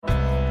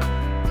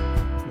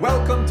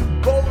Welcome to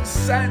Bo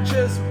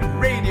Sanchez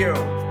Radio.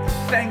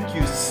 Thank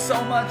you so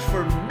much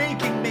for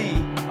making me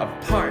a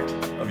part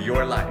of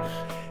your life.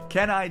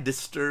 Can I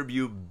disturb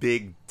you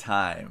big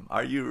time?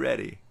 Are you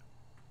ready?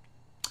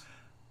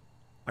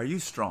 Are you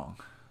strong?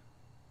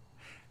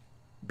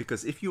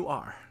 Because if you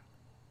are,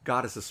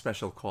 God has a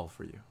special call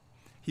for you.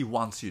 He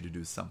wants you to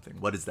do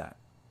something. What is that?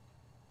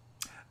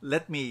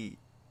 Let me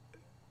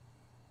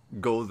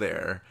go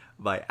there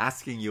by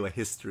asking you a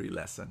history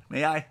lesson.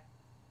 May I?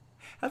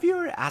 Have you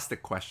ever asked the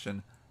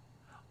question,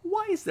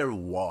 why is there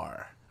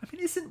war? I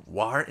mean, isn't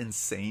war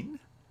insane?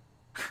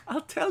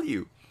 I'll tell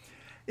you.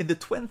 In the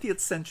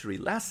 20th century,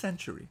 last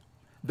century,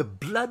 the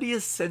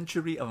bloodiest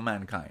century of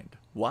mankind.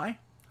 Why?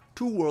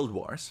 2 world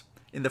wars.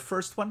 In the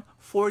first one,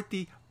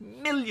 40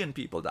 million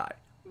people died.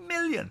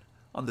 Million.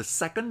 On the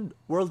Second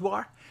World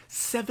War,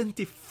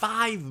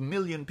 75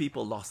 million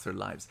people lost their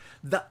lives.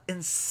 The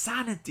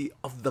insanity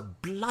of the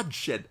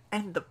bloodshed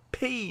and the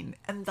pain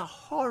and the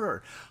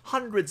horror.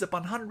 Hundreds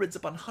upon hundreds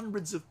upon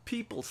hundreds of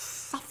people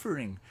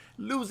suffering,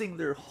 losing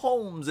their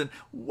homes. And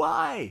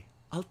why?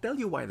 I'll tell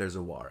you why there's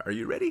a war. Are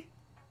you ready?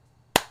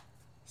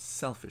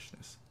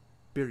 Selfishness.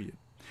 Period.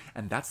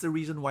 And that's the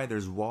reason why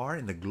there's war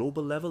in the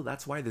global level.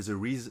 That's why there's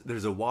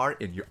a war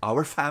in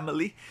our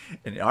family,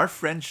 in our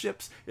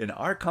friendships, in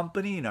our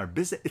company, in our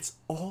business. It's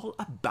all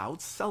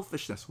about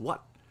selfishness.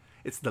 What?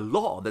 It's the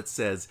law that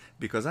says,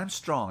 because I'm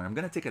strong, I'm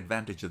going to take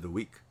advantage of the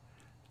weak.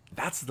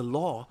 That's the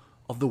law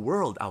of the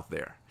world out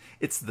there.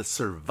 It's the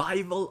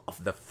survival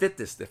of the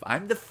fittest. If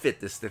I'm the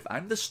fittest, if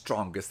I'm the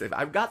strongest, if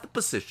I've got the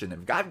position,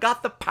 if I've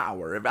got the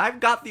power, if I've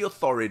got the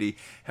authority,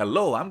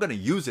 hello, I'm going to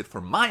use it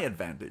for my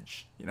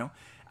advantage,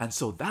 And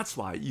so that's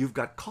why you've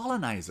got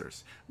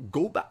colonizers.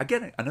 Go back,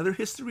 again, another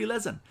history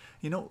lesson.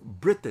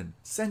 Britain,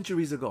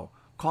 centuries ago,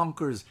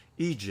 conquers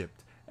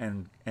Egypt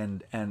and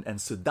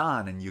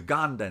Sudan and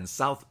Uganda and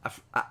South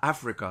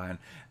Africa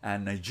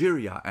and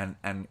Nigeria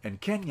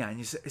and Kenya. And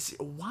you say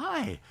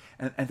why?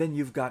 And then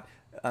you've got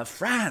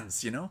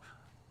France,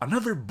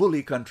 another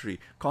bully country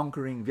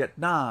conquering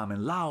Vietnam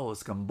and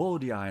Laos,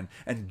 Cambodia,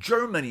 and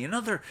Germany,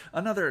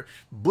 another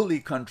bully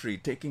country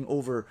taking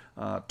over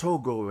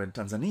Togo and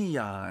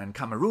Tanzania and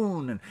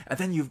Cameroon, and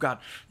then you've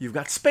got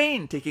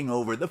Spain taking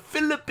over the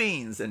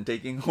Philippines and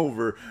taking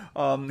over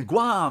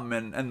Guam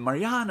and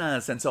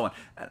Marianas and so on,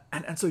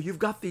 and so you've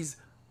got these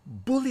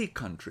bully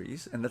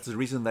countries, and that's the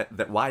reason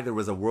that why there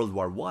was a World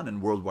War I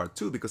and World War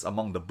II, because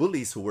among the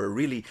bullies who were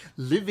really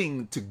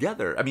living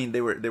together, I mean, they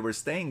were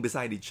staying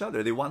beside each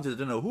other. They wanted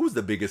to know who's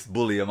the biggest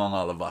bully among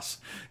all of us,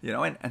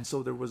 and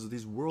so there was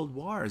these world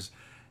wars,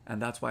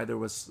 and that's why there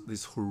was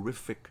these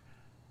horrific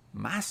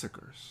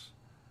massacres,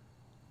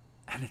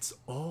 and it's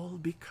all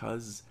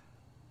because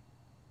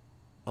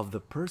of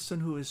the person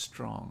who is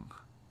strong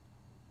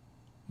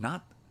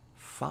not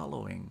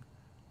following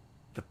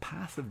the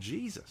path of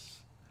Jesus.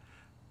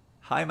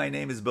 Hi, my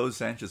name is Bo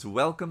Sanchez.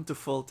 Welcome to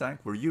Full Tank,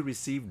 where you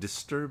receive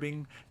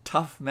disturbing,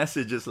 tough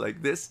messages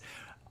like this.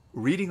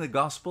 Reading the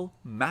Gospel,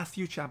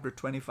 Matthew chapter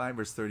 25,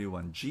 verse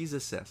 31.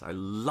 Jesus says, I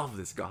love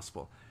this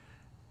Gospel.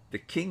 The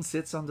King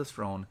sits on the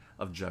throne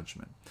of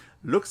judgment,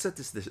 looks at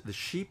the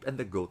sheep and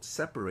the goats,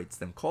 separates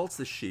them, calls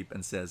the sheep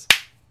and says,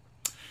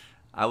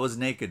 I was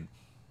naked,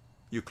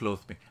 you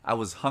clothed me. I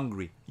was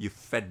hungry, you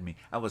fed me.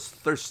 I was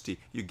thirsty,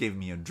 you gave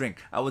me a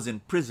drink. I was in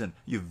prison,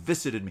 you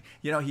visited me.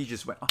 He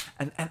just went,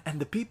 and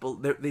the people,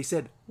 they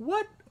said,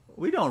 what?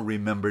 We don't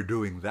remember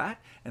doing that.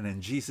 And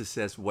then Jesus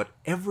says,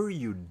 whatever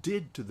you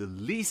did to the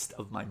least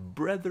of my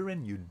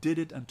brethren, you did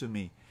it unto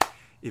me.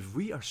 If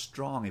we are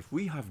strong, if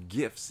we have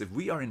gifts, if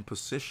we are in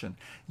position,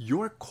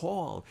 your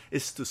call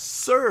is to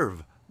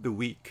serve the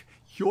weak.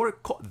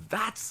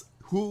 That's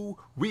who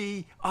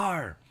we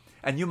are.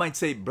 And you might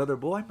say, Brother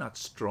Bo, I'm not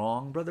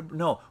strong, brother.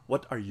 No,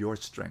 what are your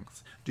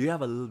strengths? Do you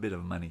have a little bit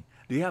of money?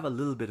 Do you have a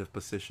little bit of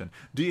position?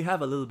 Do you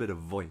have a little bit of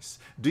voice?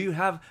 Do you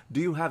have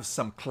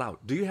some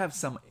clout? Do you have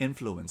some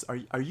influence?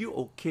 Are you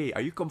okay?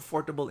 Are you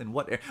comfortable in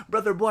what area?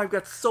 Brother Bo, I've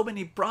got so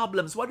many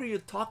problems. What are you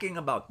talking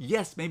about?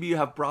 Yes, maybe you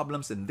have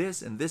problems in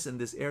this and this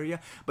and this area,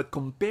 but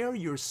compare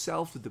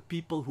yourself to the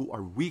people who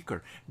are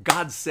weaker.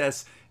 God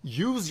says,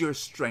 use your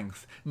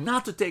strength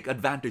not to take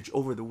advantage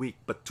over the weak,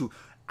 but to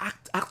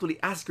actually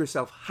ask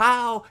yourself,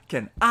 how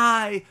can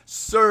I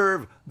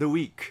serve the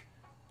weak?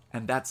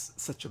 And that's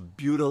such a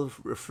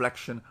beautiful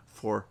reflection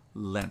for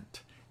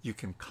Lent. You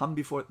can come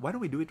before. Why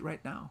don't we do it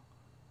right now?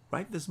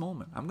 Right this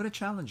moment. I'm going to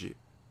challenge you.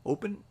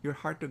 Open your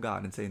heart to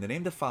God and say, in the name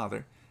of the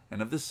Father and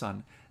of the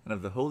Son and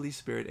of the Holy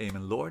Spirit,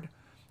 amen. Lord,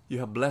 you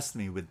have blessed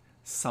me with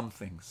some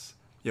things.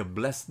 You have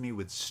blessed me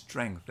with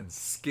strength and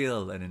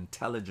skill and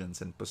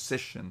intelligence and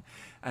position.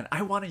 And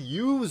I want to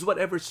use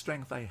whatever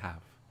strength I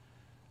have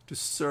to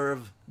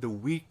serve the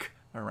weak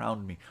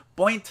around me.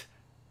 Point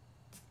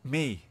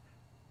me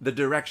the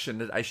direction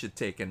that I should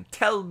take and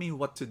tell me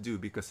what to do,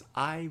 because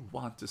I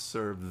want to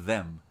serve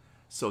them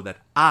so that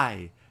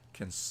I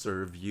can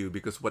serve you.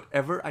 Because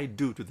whatever I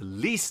do to the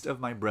least of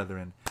my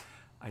brethren,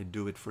 I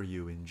do it for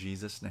you in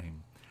Jesus'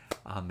 name.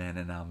 Amen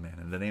and amen.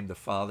 In the name of the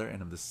Father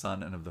and of the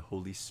Son and of the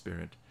Holy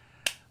Spirit.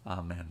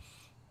 Amen.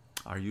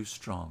 Are you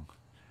strong?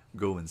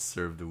 go and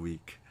serve the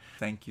weak.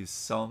 Thank you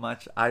so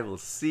much. I will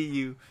see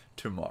you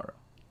tomorrow.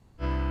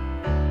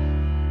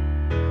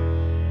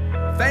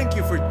 Thank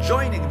you for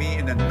joining me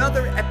in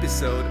another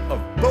episode of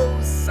Bo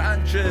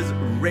Sanchez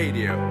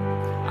Radio.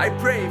 I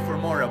pray for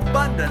more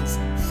abundance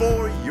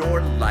for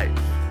your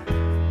life.